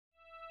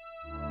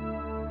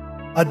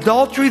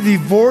Adultery,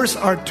 divorce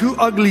are two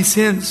ugly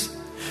sins.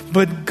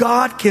 But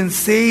God can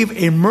save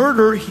a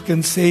murderer. He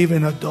can save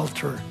an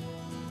adulterer.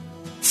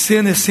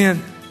 Sin is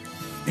sin.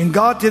 And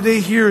God today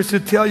here is to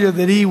tell you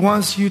that He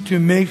wants you to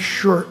make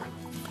sure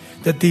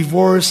that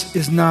divorce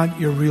is not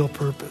your real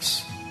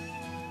purpose.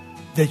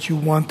 That you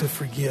want to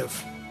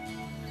forgive.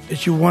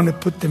 That you want to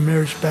put the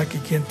marriage back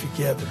again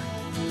together.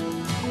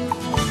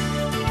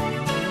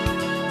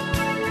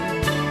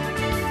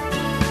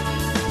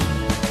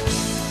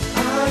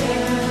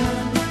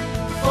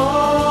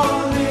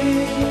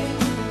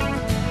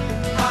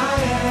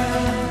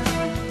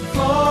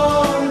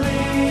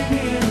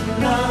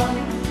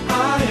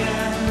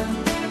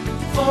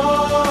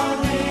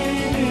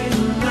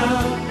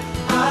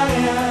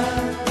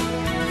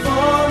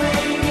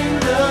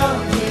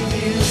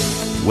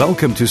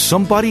 Welcome to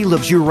Somebody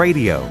Loves You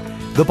Radio,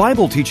 the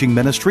Bible teaching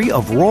ministry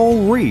of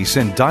Raul Ries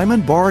in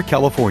Diamond Bar,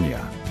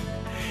 California.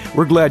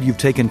 We're glad you've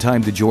taken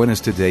time to join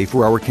us today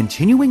for our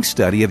continuing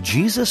study of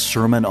Jesus'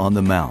 Sermon on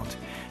the Mount.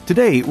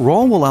 Today,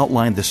 Raul will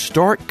outline the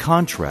stark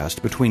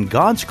contrast between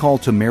God's call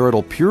to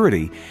marital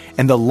purity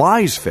and the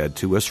lies fed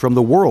to us from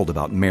the world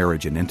about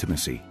marriage and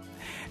intimacy.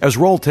 As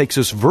Raul takes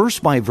us verse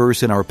by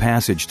verse in our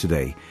passage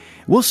today,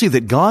 we'll see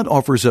that God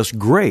offers us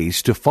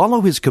grace to follow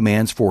His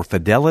commands for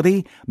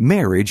fidelity,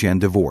 marriage, and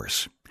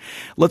divorce.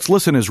 Let's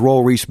listen as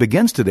Raul Ries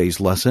begins today's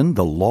lesson,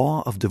 The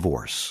Law of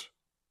Divorce.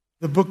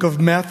 The book of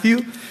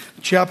Matthew,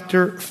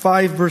 chapter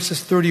 5,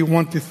 verses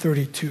 31 to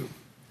 32.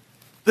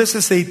 This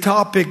is a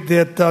topic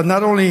that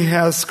not only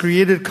has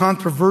created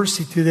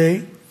controversy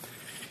today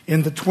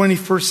in the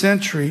 21st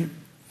century,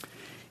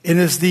 it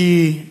is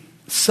the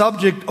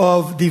subject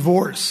of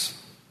divorce.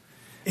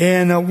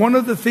 And one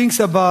of the things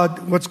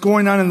about what's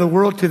going on in the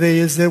world today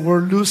is that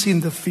we're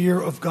losing the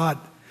fear of God.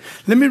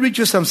 Let me read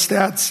you some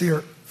stats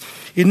here.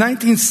 In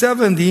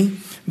 1970,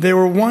 there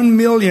were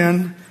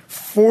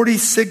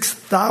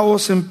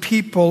 1,046,000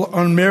 people,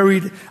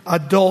 unmarried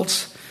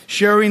adults,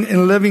 sharing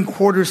in living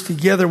quarters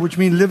together, which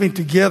means living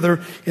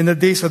together in the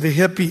days of the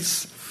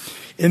hippies.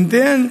 And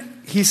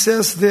then he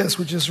says this,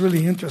 which is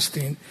really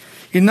interesting.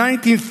 In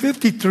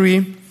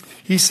 1953,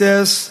 he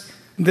says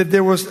that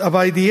there was,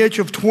 by the age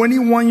of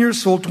 21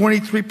 years old,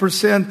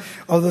 23%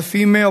 of the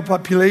female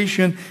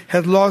population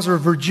had lost their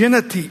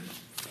virginity.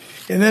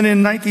 And then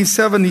in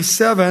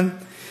 1977,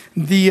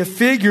 the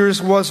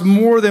figures was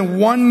more than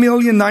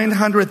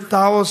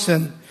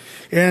 1,900,000.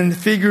 And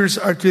figures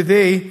are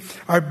today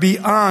are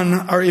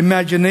beyond our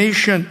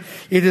imagination.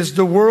 It is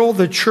the world,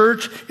 the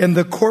church, and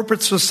the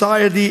corporate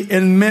society,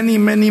 and many,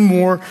 many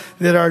more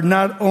that are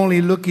not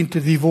only looking to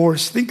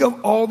divorce. Think of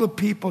all the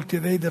people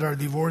today that are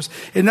divorced.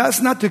 And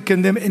that's not to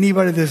condemn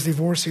anybody that's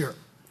divorced here.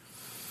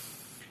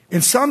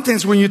 And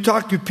sometimes when you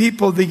talk to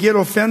people, they get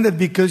offended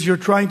because you're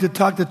trying to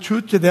talk the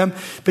truth to them.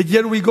 But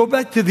yet we go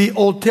back to the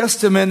Old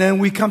Testament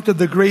and we come to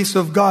the grace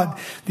of God.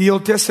 The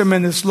Old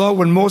Testament is law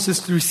when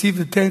Moses received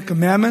the 10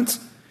 Commandments.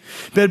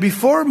 But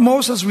before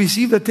Moses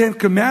received the 10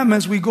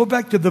 Commandments, we go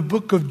back to the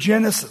book of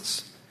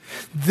Genesis.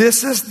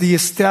 This is the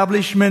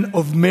establishment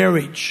of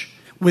marriage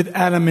with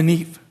Adam and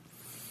Eve.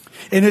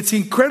 And it's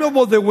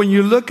incredible that when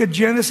you look at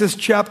Genesis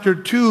chapter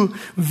 2,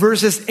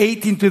 verses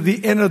 18 to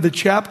the end of the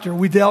chapter,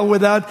 we dealt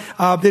with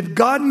that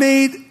God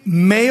made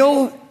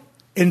male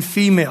and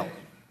female.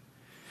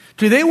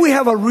 Today we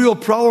have a real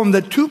problem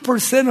that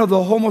 2% of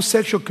the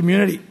homosexual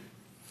community,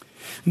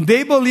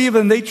 they believe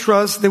and they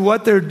trust that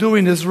what they're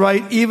doing is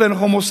right, even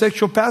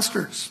homosexual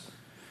pastors,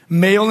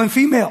 male and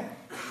female,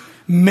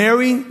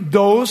 marrying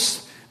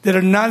those that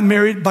are not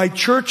married by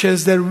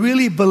churches that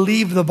really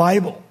believe the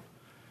Bible.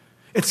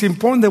 It's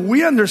important that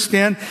we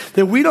understand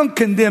that we don't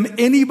condemn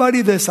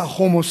anybody that's a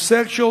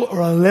homosexual or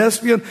a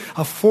lesbian,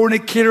 a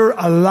fornicator,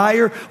 a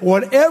liar,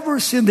 whatever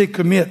sin they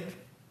commit.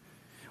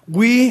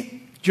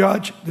 We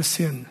judge the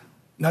sin,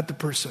 not the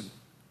person.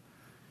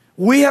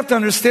 We have to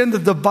understand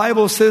that the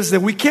Bible says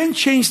that we can't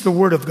change the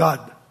Word of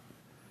God.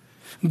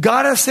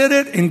 God has said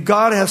it and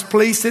God has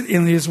placed it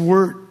in His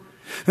Word.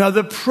 Now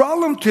the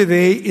problem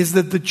today is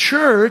that the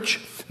church,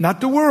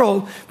 not the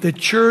world, the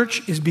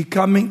church is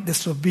becoming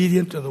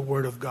disobedient to the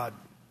Word of God.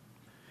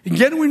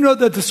 Again, we know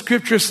that the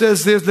Scripture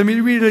says this. Let me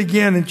read it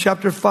again in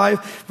chapter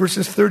 5,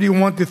 verses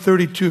 31 to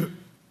 32.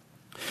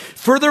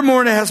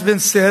 Furthermore, it has been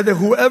said that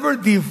whoever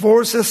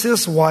divorces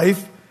his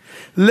wife,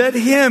 let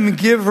him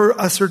give her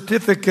a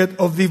certificate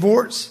of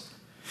divorce.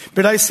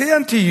 But I say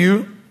unto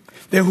you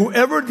that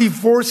whoever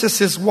divorces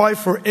his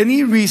wife for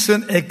any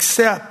reason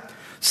except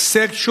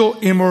sexual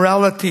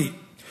immorality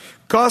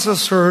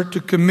causes her to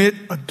commit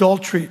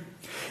adultery.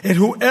 And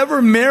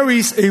whoever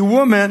marries a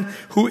woman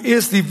who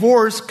is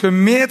divorced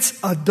commits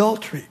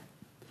adultery.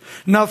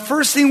 Now,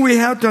 first thing we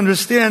have to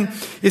understand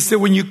is that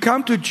when you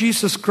come to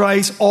Jesus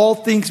Christ, all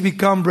things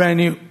become brand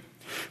new.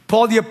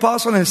 Paul the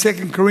Apostle in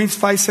 2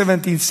 Corinthians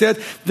 5:17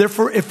 said,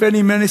 therefore, if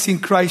any man is in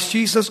Christ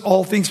Jesus,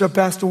 all things are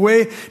passed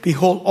away.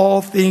 Behold,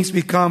 all things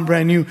become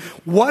brand new.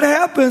 What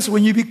happens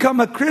when you become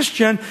a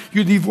Christian?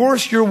 You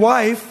divorce your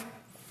wife.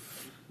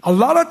 A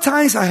lot of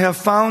times I have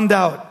found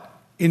out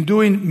in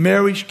doing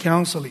marriage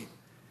counseling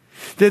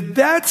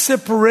that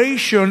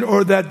separation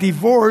or that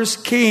divorce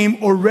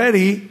came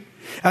already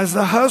as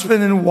the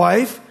husband and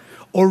wife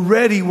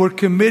already were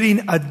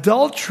committing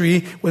adultery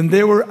when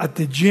they were at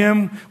the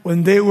gym,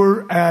 when they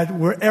were at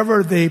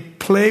wherever they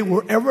play,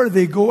 wherever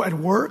they go at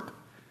work.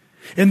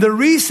 And the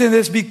reason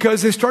is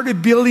because they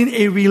started building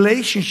a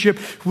relationship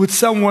with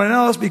someone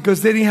else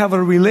because they didn't have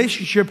a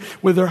relationship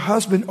with their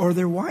husband or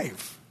their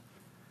wife.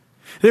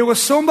 There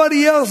was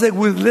somebody else that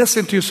would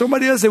listen to you,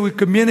 somebody else that would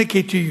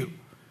communicate to you.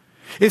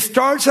 It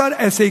starts out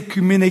as a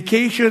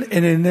communication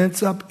and it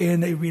ends up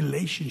in a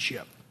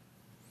relationship.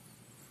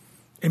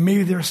 And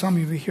maybe there are some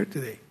of you here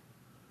today.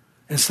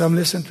 And some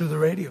listen to the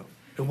radio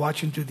and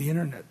watching through the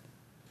internet.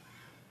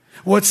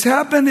 What's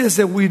happened is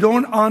that we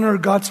don't honor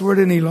God's word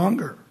any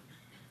longer.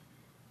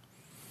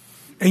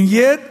 And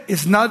yet,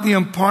 it's not the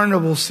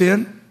unpardonable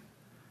sin.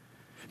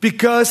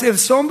 Because if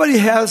somebody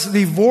has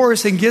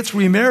divorced and gets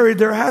remarried,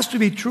 there has to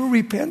be true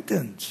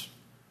repentance.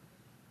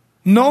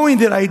 Knowing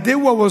that I did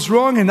what was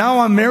wrong and now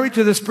I'm married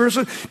to this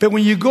person. But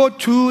when you go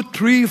 2,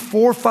 3,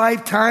 4,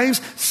 5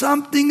 times,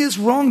 something is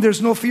wrong.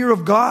 There's no fear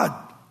of God.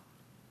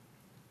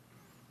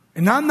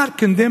 And I'm not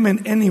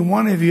condemning any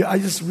one of you. I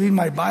just read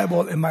my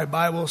Bible and my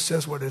Bible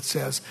says what it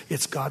says.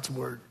 It's God's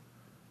word.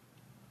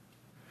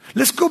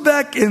 Let's go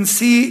back and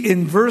see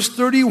in verse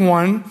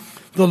 31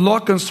 the law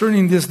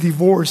concerning this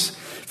divorce.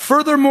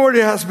 Furthermore,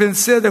 it has been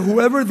said that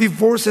whoever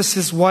divorces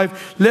his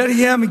wife, let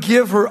him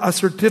give her a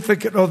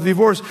certificate of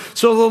divorce.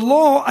 So the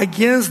law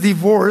against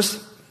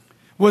divorce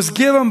was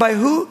given by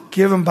who?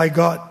 Given by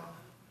God.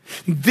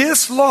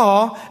 This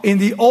law in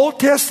the Old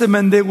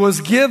Testament that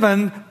was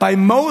given by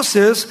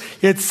Moses,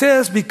 it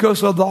says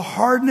because of the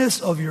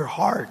hardness of your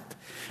heart.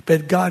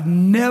 But God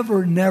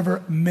never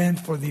meant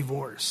for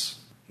divorce.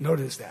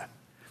 Notice that.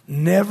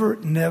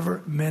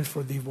 Never meant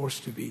for divorce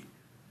to be.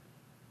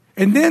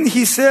 And then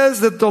he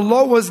says that the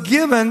law was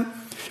given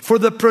for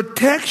the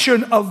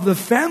protection of the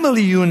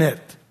family unit.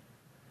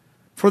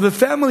 For the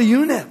family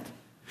unit.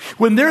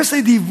 When there's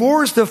a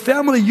divorce, the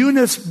family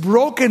unit's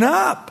broken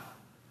up.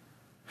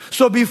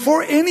 So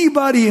before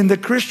anybody in the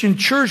Christian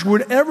church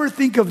would ever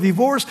think of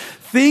divorce,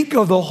 think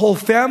of the whole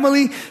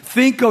family,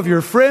 think of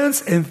your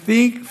friends, and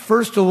think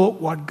first of all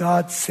what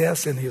God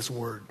says in His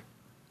Word.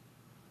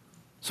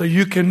 So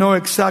you can know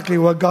exactly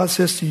what God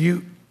says to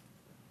you.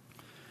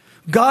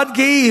 God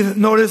gave,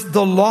 notice,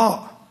 the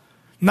law,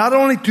 not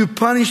only to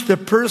punish the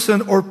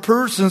person or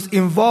persons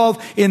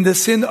involved in the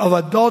sin of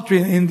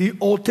adultery in the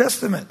Old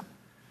Testament.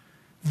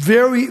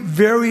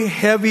 Very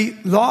heavy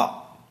law.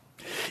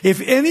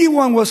 If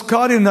anyone was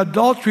caught in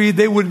adultery,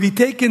 they would be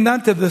taken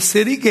down to the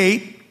city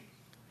gate.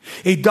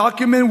 A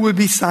document would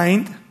be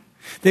signed.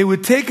 They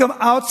would take them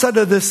outside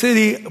of the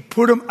city,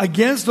 put them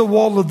against the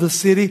wall of the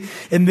city,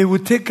 and they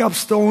would take up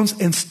stones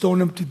and stone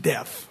them to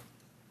death.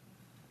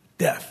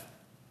 Death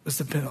was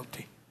the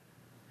penalty.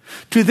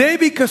 Today,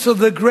 because of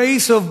the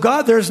grace of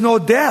God, there's no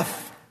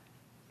death.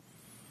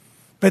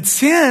 But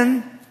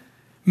sin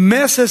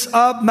messes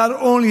up not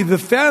only the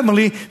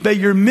family, but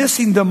you're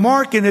missing the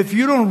mark. And if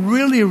you don't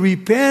really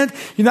repent,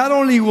 not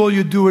only will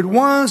you do it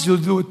once, you'll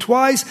do it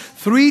twice,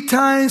 3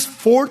 times,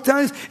 4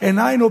 times,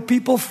 and I know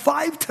people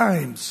 5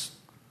 times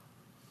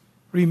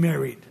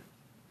remarried.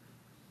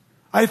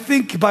 I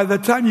think by the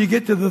time you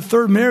get to the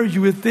 3rd marriage,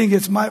 you would think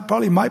it's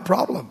probably my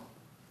problem.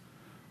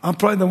 I'm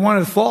probably the one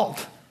at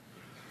fault.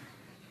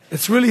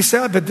 It's really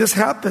sad, but this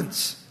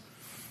happens.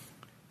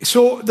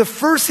 So the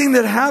first thing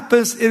that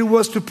happens, it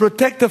was to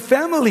protect the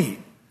family.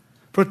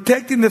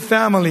 Protecting the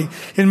family.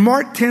 In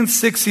Mark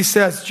 10:6, he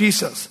says,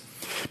 Jesus,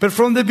 but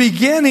from the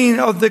beginning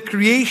of the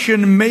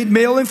creation made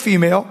male and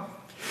female,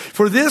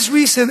 for this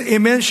reason a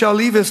man shall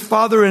leave his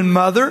father and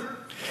mother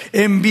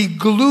and be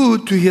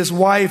glued to his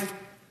wife,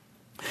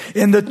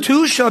 and the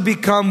two shall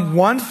become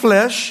one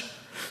flesh.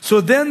 So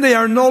then they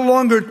are no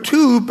longer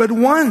 2, but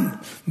 1.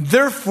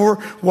 Therefore,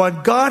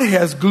 what God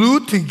has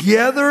glued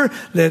together,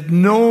 let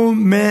no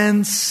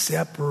man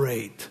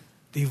separate.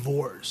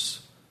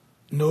 Divorce.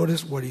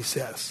 Notice what he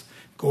says.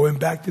 Going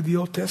back to the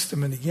Old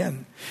Testament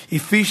again.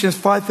 Ephesians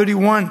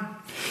 5:31.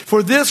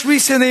 For this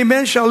reason a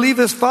man shall leave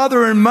his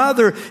father and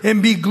mother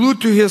and be glued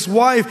to his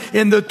wife,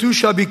 and the two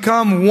shall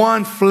become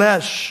one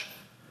flesh.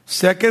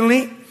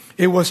 Secondly,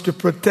 it was to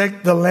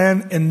protect the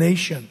land and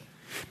nation,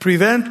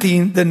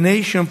 preventing the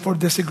nation for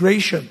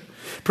desecration.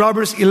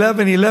 Proverbs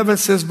 11:11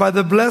 says, by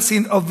the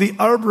blessing of the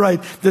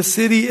upright, the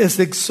city is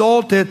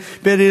exalted,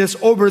 but it is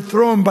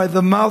overthrown by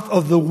the mouth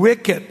of the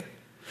wicked.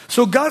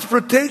 So God's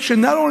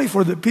protection, not only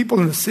for the people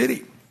in the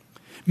city.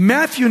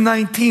 Matthew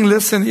 19,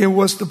 listen, it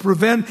was to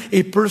prevent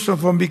a person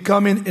from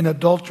becoming an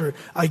adulterer.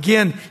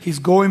 Again, he's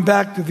going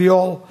back to the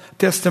Old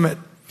Testament.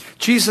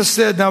 Jesus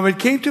said, now it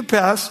came to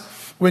pass,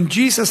 when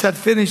Jesus had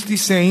finished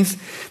these sayings,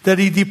 that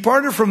he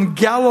departed from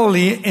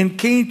Galilee and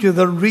came to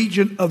the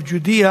region of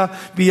Judea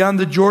beyond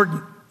the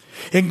Jordan.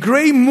 And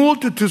great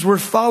multitudes were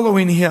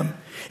following him,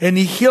 and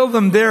he healed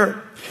them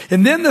there.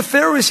 And then the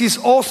Pharisees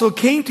also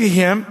came to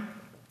him,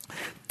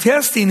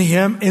 testing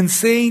him and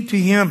saying to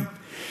him,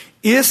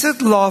 is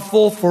it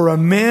lawful for a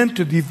man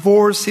to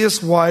divorce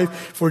his wife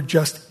for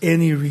just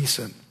any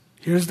reason?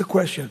 Here's the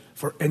question,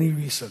 for any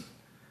reason.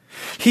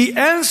 He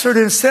answered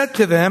and said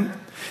to them,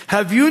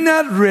 have you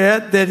not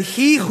read that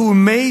he who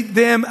made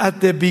them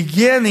at the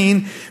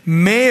beginning,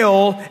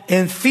 male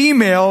and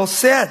female,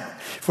 said,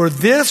 for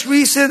this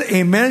reason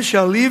a man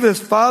shall leave his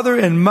father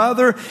and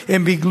mother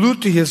and be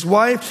glued to his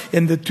wife,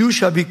 and the two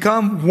shall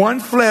become one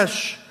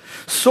flesh.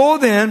 So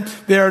then,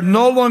 they are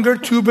no longer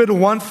two but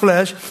one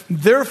flesh.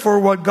 Therefore,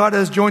 what God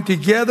has joined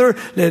together,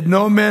 let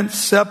no man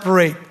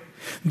separate.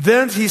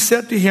 Then he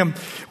said to him,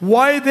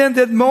 why then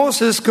did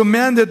Moses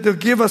commanded to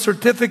give a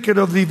certificate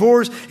of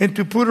divorce and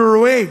to put her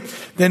away?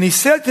 Then he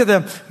said to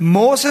them,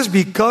 Moses,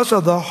 because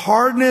of the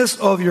hardness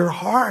of your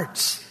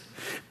hearts,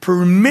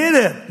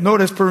 permitted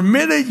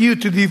you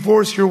to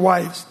divorce your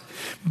wives.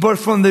 But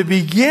from the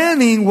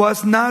beginning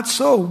was not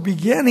so.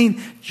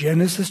 Beginning,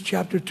 Genesis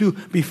chapter 2,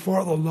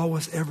 before the law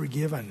was ever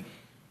given.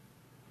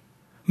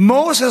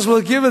 Moses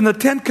was given the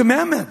 10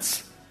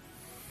 Commandments.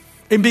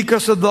 And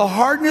because of the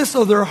hardness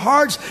of their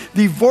hearts,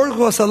 divorce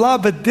was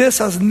allowed. But this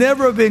has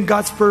never been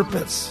God's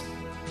purpose.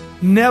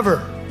 Never.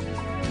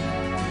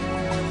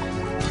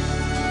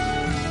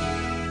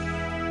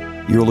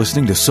 You're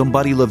listening to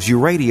Somebody Loves You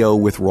Radio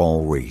with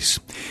Raul Ries.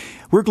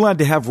 We're glad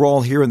to have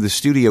Raul here in the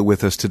studio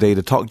with us today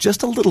to talk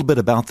just a little bit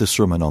about the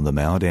Sermon on the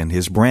Mount and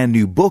his brand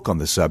new book on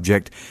the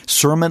subject,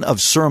 Sermon of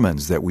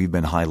Sermons, that we've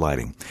been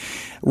highlighting.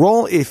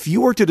 Raul, if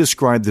you were to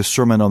describe the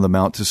Sermon on the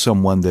Mount to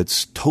someone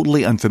that's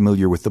totally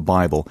unfamiliar with the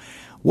Bible,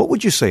 what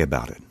would you say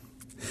about it?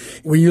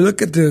 When you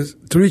look at the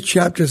 3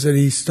 chapters that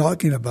he's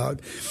talking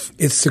about,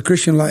 it's the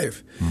Christian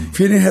life.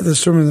 If you didn't have the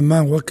Sermon on the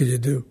Mount, what could you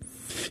do?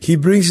 He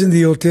brings in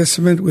the Old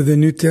Testament with the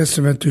New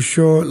Testament to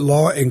show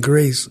law and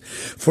grace.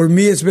 For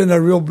me, it's been a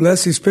real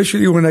blessing,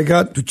 especially when I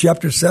got to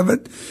chapter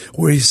 7,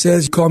 where he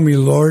says, call me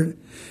Lord,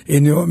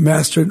 and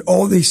Master, and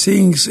all these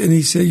things. And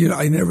he said,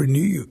 I never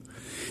knew you.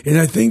 And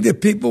I think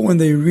that people, when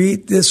they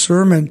read this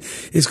sermon,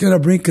 it's going to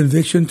bring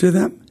conviction to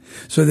them.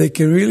 So they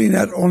can really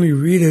not only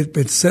read it,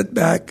 but sit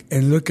back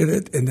and look at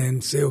it and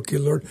then say, okay,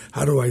 Lord,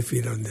 how do I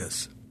feed on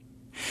this?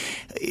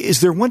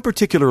 Is there one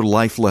particular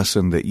life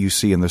lesson that you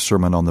see in the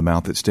Sermon on the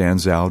Mount that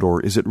stands out,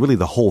 or is it really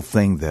the whole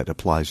thing that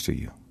applies to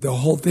you? The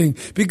whole thing.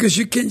 Because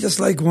you can't just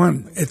like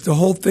one. The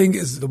whole thing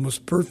is the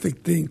most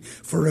perfect thing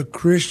for a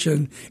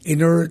Christian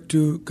in order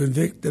to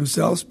convict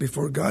themselves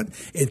before God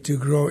and to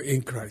grow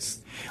in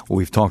Christ. Well,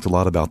 we've talked a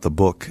lot about the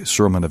book,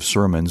 Sermon of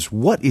Sermons.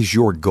 What is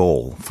your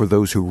goal for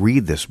those who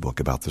read this book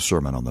about the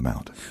Sermon on the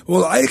Mount?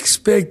 Well, I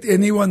expect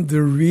anyone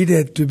to read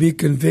it to be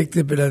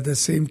convicted, but at the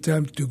same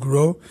time to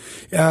grow.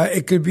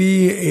 It could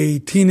be a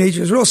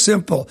teenager. It's real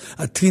simple.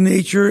 A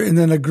teenager and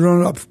then a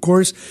grown-up, of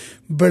course.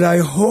 But I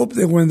hope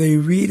that when they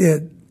read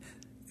it,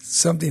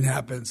 something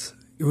happens.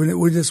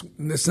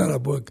 It's not a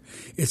book.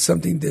 It's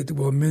something that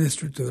will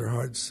minister to their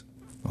hearts.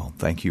 Well,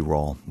 thank you,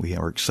 Raul. We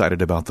are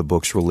excited about the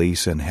book's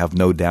release and have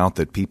no doubt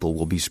that people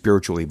will be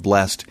spiritually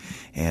blessed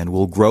and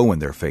will grow in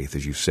their faith,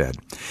 as you said.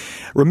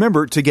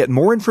 Remember, to get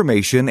more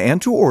information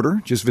and to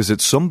order, just visit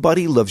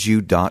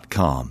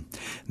somebodylovesyou.com.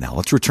 Now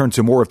let's return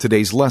to more of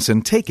today's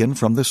lesson taken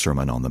from the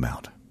Sermon on the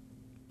Mount.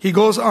 He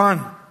goes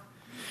on.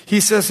 He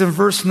says in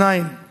verse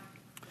 9,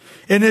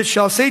 and it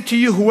shall say to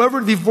you,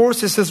 whoever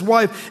divorces his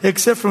wife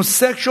except from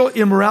sexual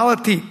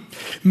immorality,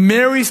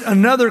 marries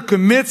another,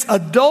 commits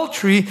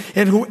adultery,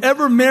 and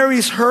whoever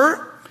marries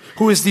her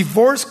who is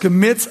divorced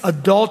commits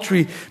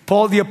adultery.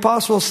 Paul the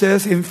Apostle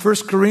says in 1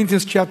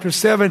 Corinthians chapter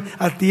 7,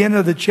 at the end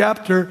of the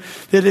chapter,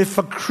 that if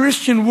a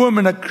Christian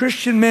woman, a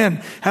Christian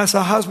man has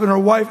a husband or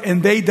wife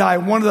and they die,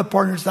 one of the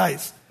partners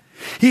dies,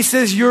 he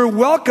says, you're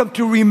welcome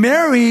to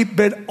remarry,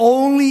 but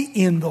only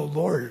in the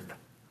Lord.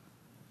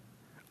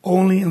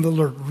 Only in the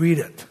Lord. Read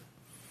it.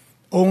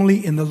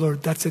 Only in the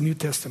Lord. That's the New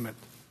Testament.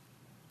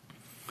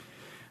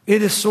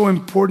 It is so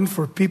important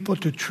for people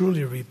to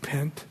truly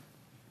repent.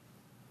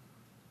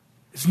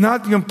 It's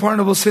not the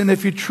unpardonable sin.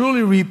 If you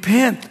truly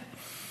repent,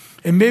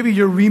 and maybe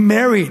you're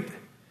remarried,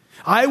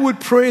 I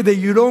would pray that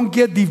you don't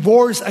get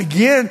divorced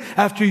again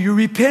after you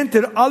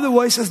repented.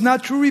 Otherwise, it's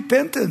not true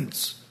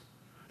repentance.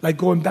 Like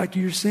going back to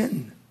your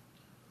sin.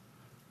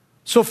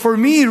 So for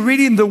me,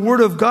 reading the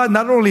Word of God,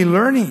 not only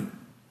learning,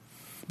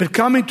 but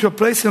coming to a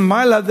place in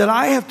my life that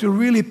I have to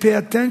really pay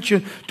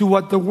attention to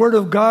what the Word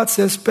of God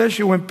says,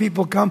 especially when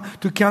people come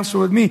to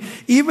counsel with me.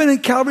 Even in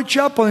Calvary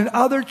Chapel and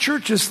other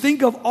churches,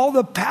 think of all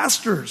the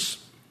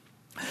pastors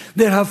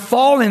that have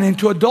fallen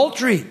into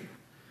adultery,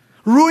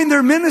 ruined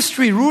their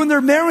ministry, ruined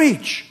their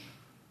marriage,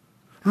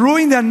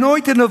 ruined the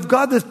anointing of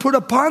God that's put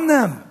upon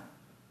them.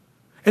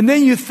 And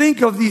then you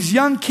think of these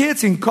young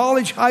kids in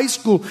college, high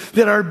school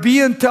that are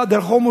being taught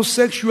that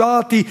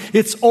homosexuality,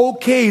 it's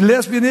okay,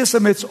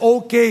 lesbianism, it's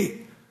okay.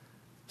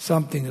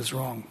 Something is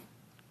wrong.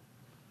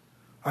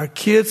 Our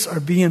kids are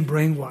being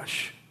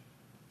brainwashed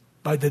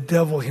by the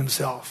devil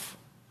himself.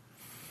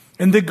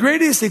 And the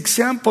greatest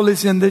example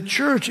is in the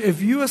church. If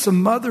you as a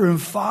mother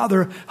and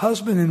father,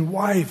 husband and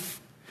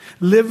wife,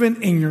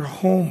 living in your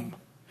home,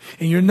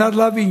 and you're not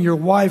loving your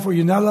wife or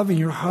you're not loving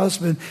your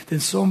husband,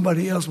 then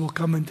somebody else will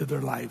come into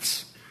their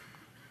lives.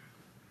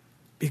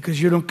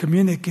 Because you don't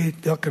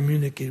communicate, they'll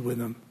communicate with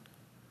them.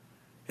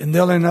 And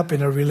they'll end up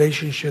in a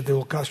relationship that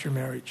will cost your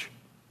marriage.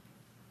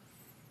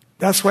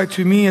 That's why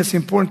to me it's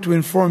important to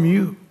inform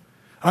you.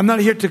 I'm not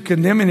here to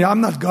condemn any. I'm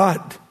not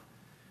God.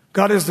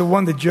 God is the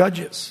one that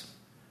judges.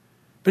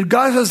 But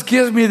God has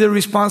given me the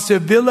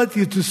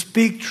responsibility to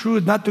speak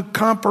truth, not to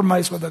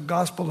compromise with the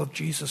gospel of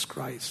Jesus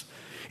Christ.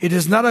 It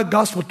is not a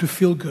gospel to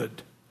feel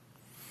good.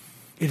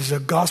 It is a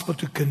gospel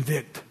to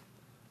convict,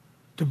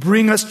 to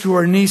bring us to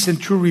our knees in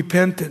true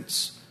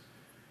repentance.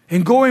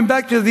 And going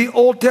back to the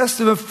Old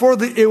Testament,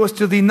 it was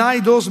to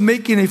deny those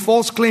making a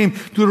false claim.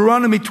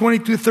 Deuteronomy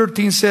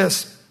 22:13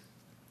 says,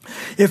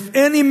 if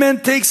any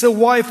man takes a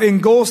wife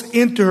and goes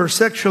into her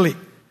sexually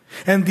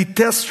and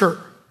detests her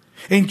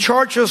and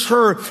charges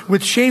her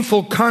with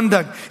shameful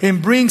conduct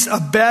and brings a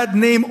bad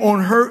name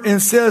on her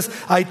and says,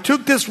 I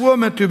took this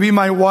woman to be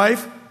my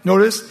wife,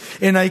 notice,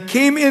 and I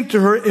came into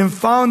her and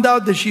found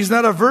out that she's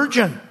not a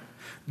virgin,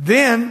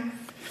 then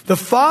the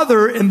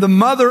father and the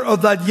mother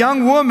of that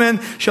young woman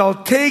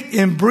shall take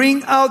and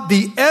bring out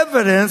the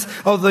evidence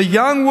of the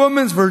young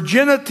woman's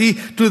virginity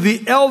to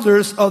the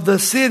elders of the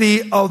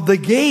city of the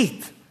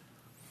gate.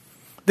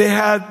 They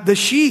had the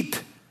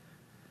sheet,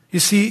 you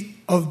see,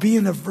 of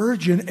being a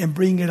virgin and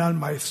bringing it on.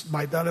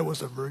 My daughter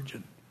was a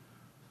virgin.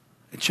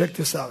 And check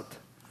this out.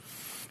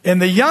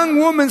 And the young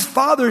woman's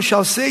father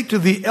shall say to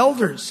the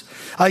elders,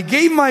 I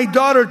gave my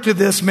daughter to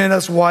this man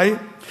as wife.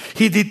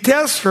 He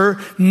detests her.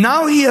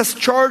 Now he has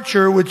charged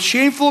her with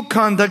shameful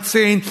conduct,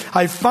 saying,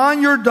 I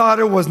found your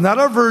daughter was not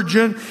a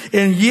virgin,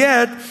 and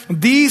yet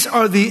these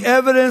are the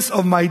evidence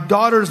of my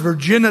daughter's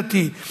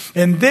virginity.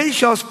 And they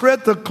shall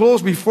spread the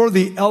clothes before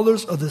the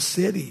elders of the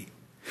city.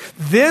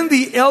 Then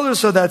the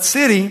elders of that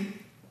city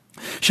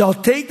shall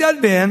take that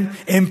man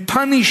and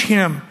punish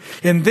him.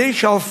 And they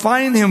shall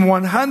fine him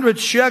 100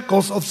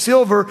 shekels of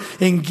silver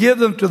and give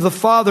them to the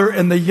father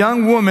and the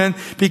young woman,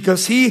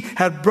 because he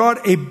had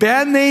brought a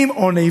bad name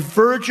on a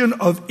virgin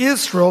of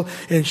Israel,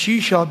 and she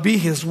shall be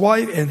his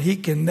wife, and he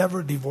can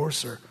never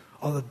divorce her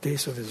all the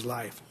days of his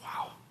life.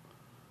 Wow.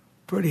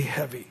 Pretty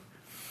heavy.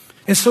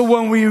 And so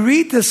when we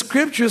read the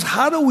scriptures,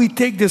 how do we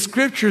take the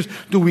scriptures?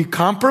 Do we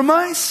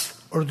compromise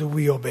or do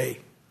we obey?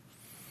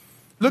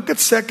 Look at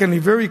secondly,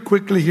 very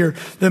quickly here,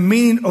 the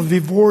meaning of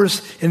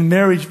divorce in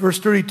marriage. Verse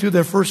 32,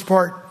 the first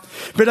part.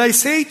 But I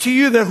say to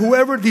you that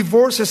whoever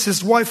divorces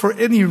his wife for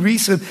any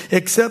reason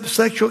except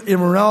sexual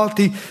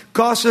immorality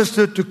causes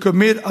her to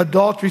commit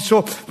adultery.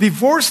 So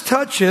divorce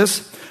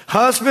touches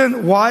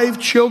husband, wife,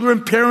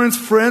 children, parents,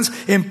 friends,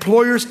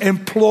 employers,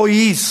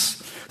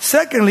 employees.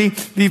 Secondly,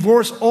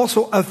 divorce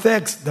also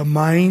affects the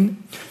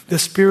mind, the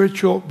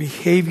spiritual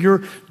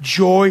behavior,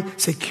 joy,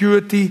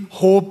 security,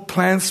 hope,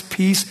 plans,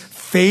 peace,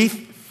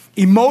 faith,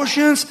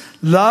 emotions,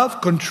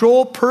 love,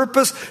 control,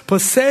 purpose,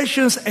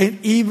 possessions, and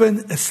even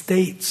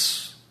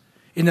estates.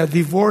 In a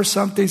divorce,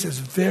 sometimes it's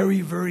very,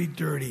 very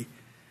dirty.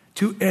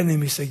 Two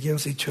enemies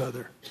against each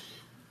other.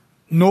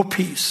 No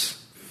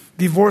peace.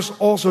 Divorce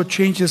also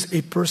changes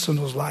a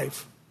person's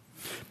life.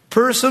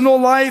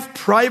 Personal life,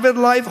 private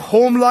life,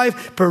 home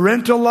life,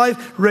 parental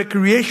life,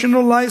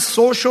 recreational life,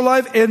 social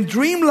life, and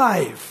dream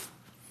life.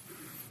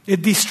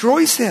 It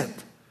destroys it.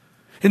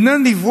 And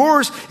then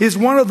divorce is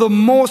one of the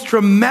most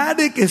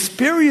traumatic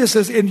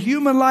experiences in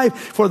human life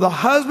for the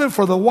husband,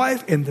 for the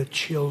wife, and the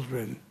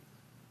children.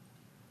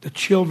 The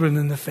children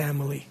in the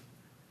family.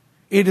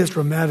 It is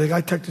dramatic.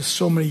 I talk to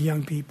so many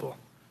young people.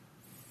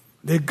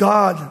 That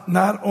God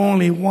not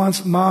only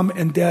wants mom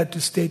and dad to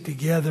stay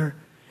together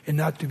and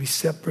not to be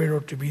separated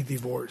or to be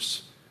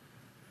divorced.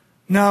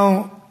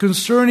 Now,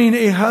 concerning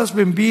a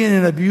husband being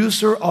an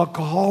abuser,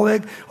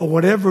 alcoholic, or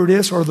whatever it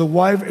is, or the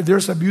wife, if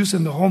there's abuse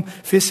in the home,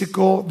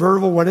 physical,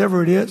 verbal,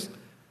 whatever it is,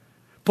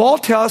 Paul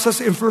tells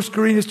us in 1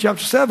 Corinthians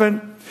chapter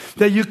 7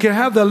 that you can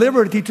have the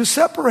liberty to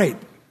separate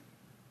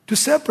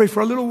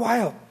for a little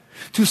while,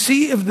 to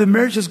see if the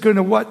marriage is going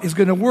to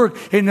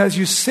work. And as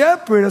you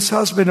separate as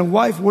husband and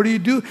wife, what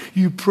do?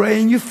 You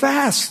pray and you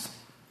fast.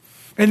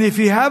 And if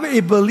you have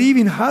a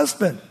believing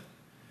husband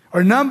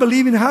or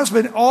non-believing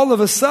husband, all of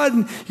a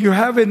sudden you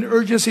have an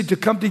urgency to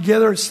come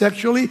together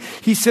sexually.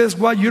 He says,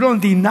 well, you don't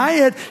deny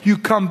it. You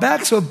come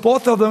back so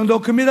both of them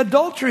don't commit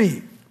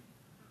adultery.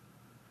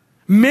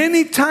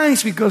 Many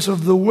times because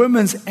of the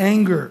woman's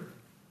anger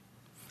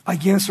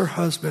against her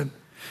husband,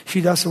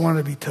 she doesn't want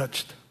to be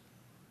touched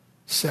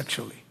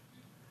sexually.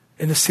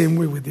 In the same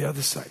way with the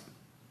other side.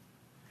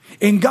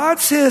 And God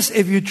says,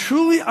 if you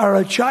truly are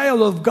a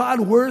child of God,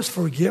 where's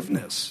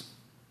forgiveness?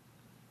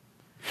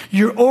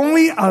 You're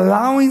only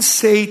allowing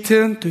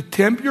Satan to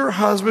tempt your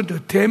husband, to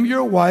tempt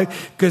your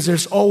wife, because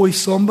there's always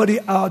somebody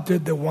out there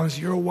that wants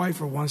your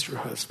wife or wants your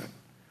husband.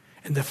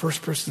 And the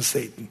first person is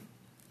Satan.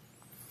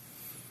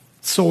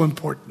 So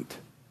important.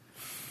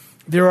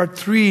 There are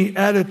 3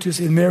 attitudes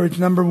in marriage.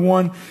 Number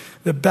 1,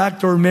 the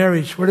backdoor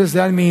marriage. What does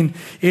that mean?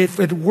 If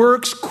it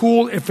works,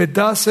 cool. If it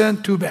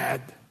doesn't, too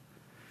bad.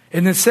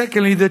 And then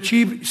secondly, the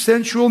cheap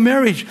sensual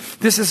marriage.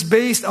 This is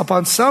based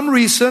upon some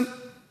reason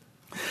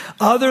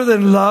other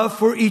than love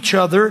for each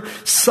other,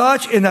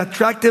 such an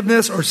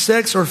attractiveness or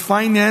sex or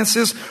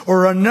finances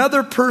or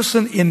another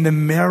person in the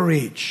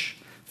marriage.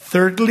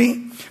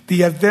 Thirdly,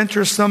 the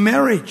adventuresome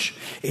marriage.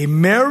 A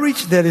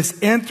marriage that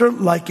is entered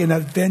like an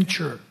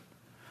adventure,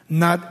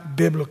 not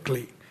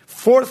biblically.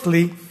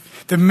 Fourthly,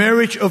 the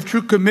marriage of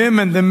true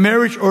commitment, the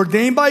marriage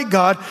ordained by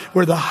God,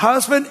 where the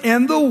husband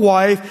and the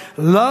wife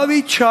love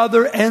each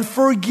other and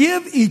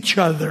forgive each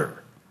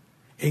other.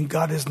 And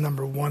God is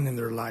number one in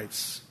their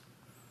lives.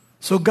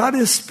 So God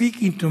is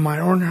speaking to my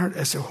own heart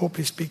as I hope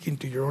He's speaking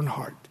to your own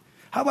heart.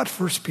 How about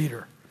 1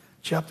 Peter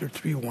chapter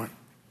 3:1?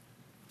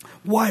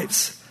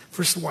 Wives,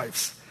 first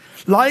wives.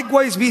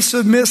 Likewise be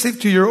submissive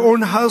to your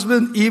own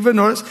husband, even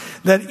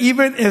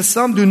as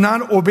some do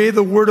not obey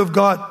the word of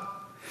God,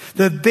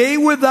 that they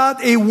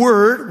without a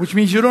word, which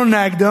means you don't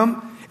nag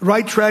them,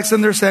 write tracts on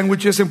their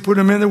sandwiches and put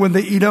them in there when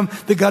they eat them,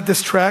 they got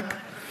this tract.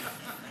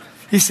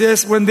 He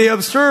says, when they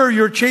observe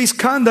your chaste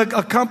conduct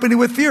accompanied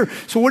with fear.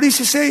 So what does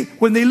he say?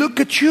 When they look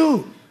at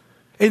you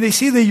and they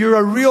see that you're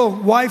a real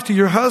wife to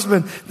your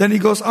husband, then he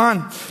goes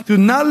on. Do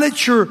not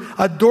let your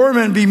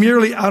adornment be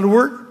merely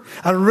outward,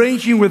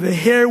 arranging with the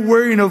hair,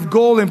 wearing of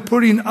gold and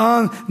putting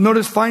on,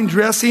 notice, fine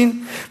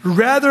dressing.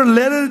 Rather,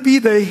 let it be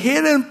the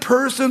hidden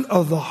person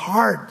of the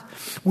heart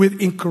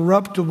with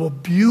incorruptible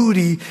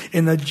beauty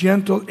and a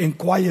gentle and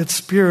quiet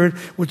spirit,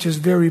 which is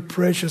very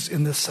precious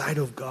in the sight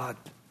of God.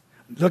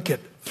 Look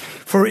at.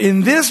 For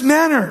in this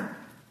manner,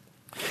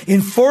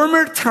 in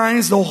former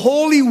times, the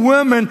holy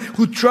women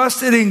who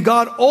trusted in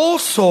God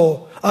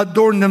also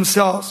adorned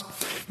themselves,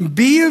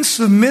 being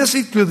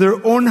submissive to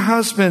their own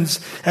husbands,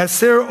 as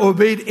Sarah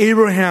obeyed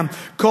Abraham,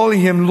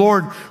 calling him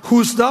Lord,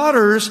 whose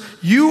daughters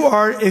you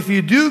are if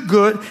you do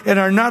good and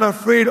are not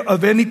afraid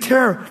of any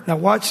terror. Now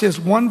watch this,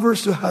 one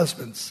verse to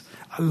husbands.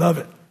 I love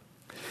it.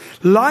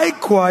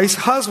 Likewise,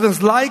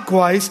 husbands,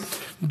 likewise,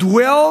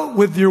 dwell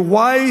with your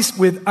wives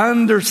with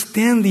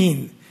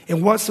understanding.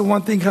 And what's the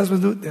one thing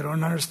husbands do? They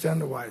don't understand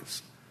the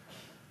wives.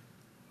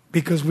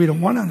 Because we don't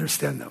want to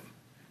understand them.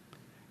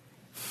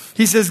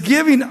 He says,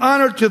 giving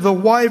honor to the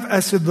wife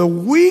as to the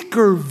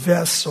weaker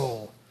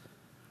vessel.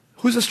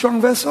 Who's a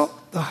strong vessel?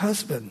 The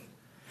husband.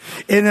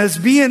 And as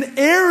being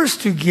heirs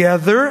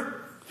together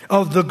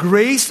of the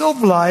grace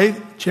of life,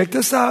 check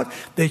this out,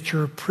 that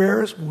your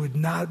prayers would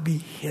not be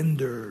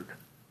hindered.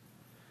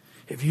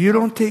 If you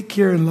don't take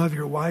care and love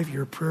your wife,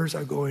 your prayers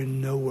are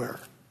going nowhere.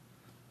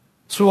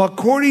 So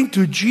according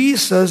to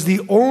Jesus,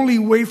 the only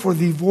way for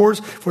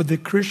divorce for the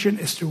Christian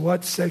is to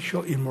what?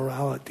 Sexual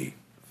immorality.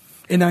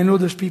 And I know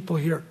there's people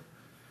here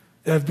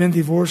that have been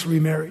divorced,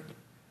 remarried.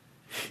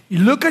 You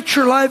look at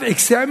your life,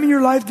 examine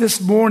your life this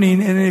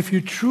morning, and if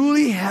you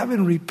truly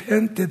haven't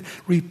repented,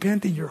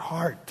 repent in your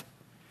heart.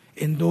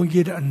 And don't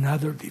get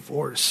another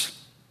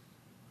divorce.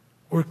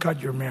 Work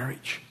out your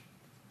marriage.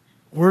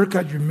 Work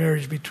out your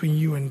marriage between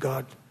you and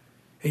God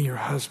and your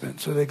husband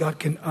so that God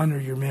can honor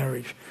your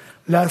marriage.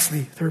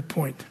 Lastly, third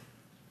point,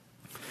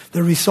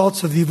 the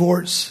results of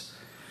divorce.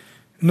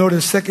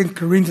 Notice 2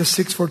 Corinthians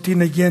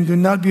 6:14 again. Do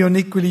not be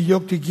unequally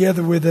yoked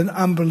together with an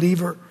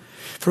unbeliever.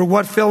 For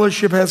what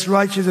fellowship has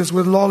righteousness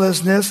with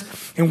lawlessness?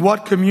 And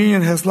what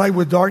communion has light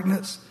with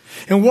darkness?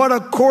 And what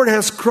accord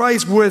has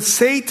Christ with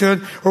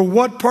Satan? Or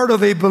what part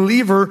of a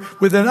believer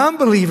with an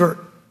unbeliever?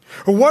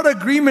 Or what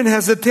agreement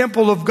has the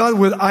temple of God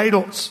with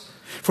idols?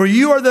 For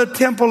you are the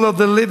temple of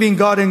the living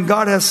God, and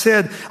God has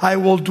said, I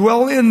will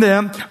dwell in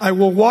them, I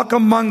will walk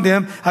among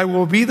them, I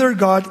will be their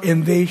God,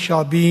 and they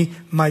shall be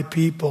my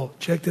people.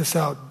 Check this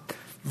out.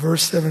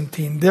 Verse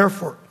 17.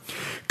 Therefore,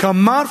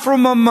 come out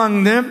from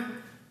among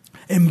them,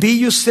 and be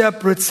you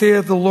separate,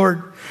 saith the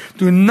Lord.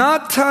 Do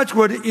not touch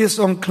what is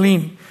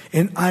unclean,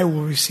 and I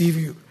will receive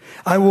you.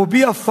 I will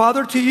be a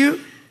father to you.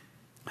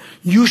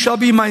 You shall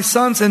be my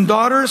sons and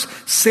daughters,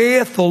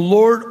 saith the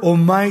Lord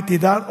Almighty.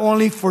 Not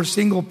only for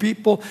single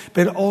people,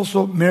 but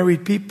also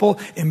married people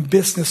and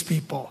business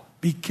people.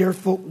 Be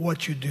careful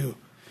what you do.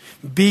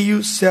 Be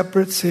you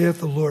separate, saith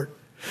the Lord.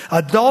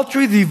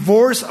 Adultery,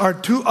 divorce are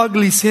two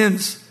ugly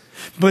sins.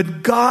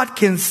 But God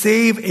can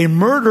save a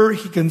murderer.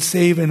 He can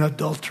save an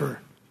adulterer.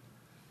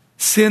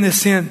 Sin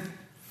is sin.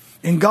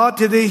 And God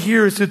today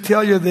here is to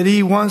tell you that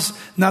He wants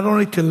not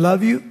only to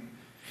love you,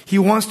 He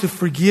wants to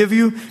forgive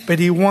you, but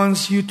He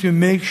wants you to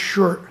make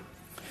sure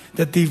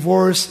that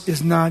divorce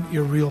is not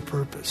your real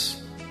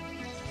purpose.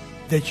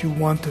 That you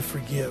want to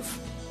forgive.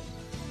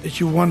 That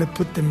you want to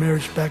put the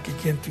marriage back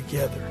again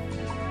together.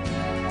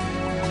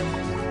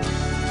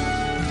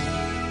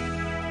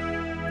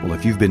 Well,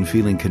 if you've been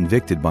feeling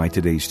convicted by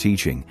today's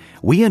teaching,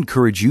 we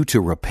encourage you to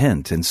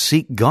repent and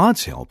seek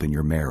God's help in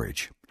your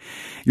marriage.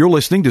 You're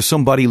listening to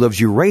Somebody Loves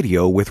You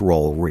Radio with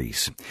Raul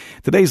Ries.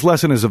 Today's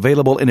lesson is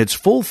available in its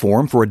full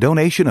form for a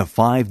donation of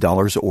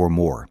 $5 or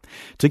more.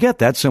 To get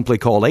that, simply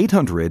call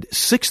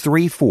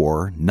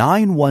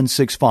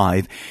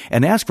 800-634-9165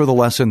 and ask for the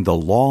lesson, The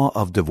Law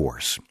of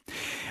Divorce.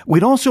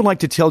 We'd also like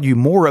to tell you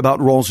more about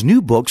Raul's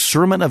new book,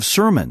 Sermon of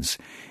Sermons.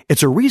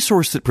 It's a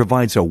resource that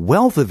provides a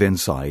wealth of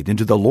insight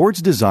into the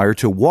Lord's desire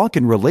to walk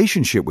in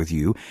relationship with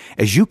you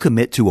as you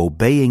commit to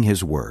obeying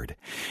His Word.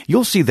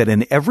 You'll see that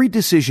in every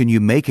decision you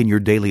make in your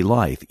daily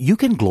life, you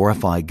can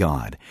glorify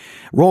God.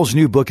 Roll's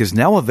new book is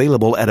now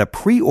available at a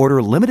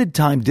pre-order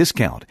limited-time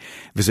discount.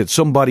 Visit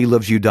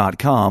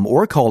somebodylovesyou.com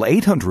or call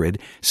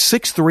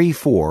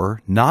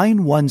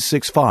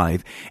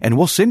 800-634-9165 and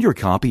we'll send your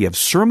copy of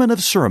Sermon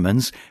of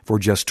Sermons for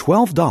just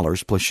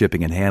 $12 plus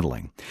shipping and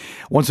handling.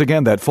 Once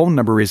again, that phone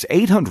number is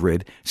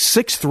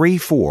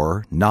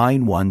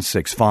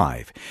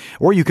 800-634-9165.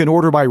 Or you can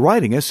order by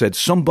writing us at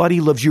Somebody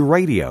Loves You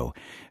Radio,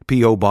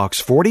 P.O. Box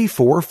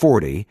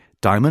 4440,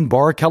 Diamond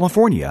Bar,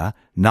 California,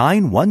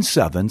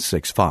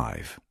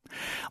 91765.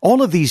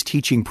 All of these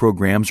teaching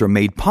programs are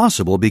made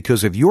possible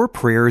because of your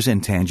prayers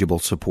and tangible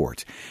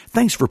support.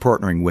 Thanks for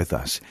partnering with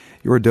us.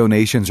 Your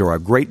donations are a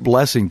great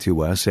blessing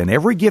to us, and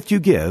every gift you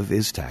give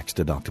is tax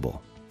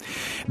deductible.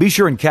 Be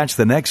sure and catch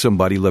the next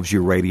Somebody Loves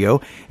You Radio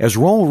as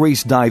Raul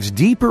Ries dives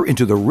deeper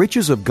into the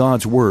riches of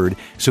God's Word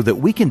so that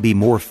we can be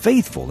more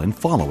faithful in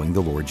following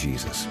the Lord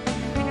Jesus.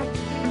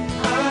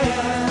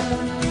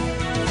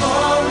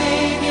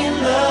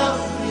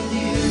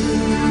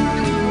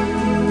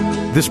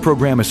 This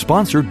program is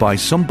sponsored by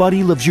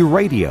Somebody Loves You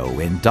Radio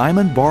in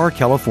Diamond Bar,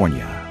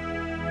 California.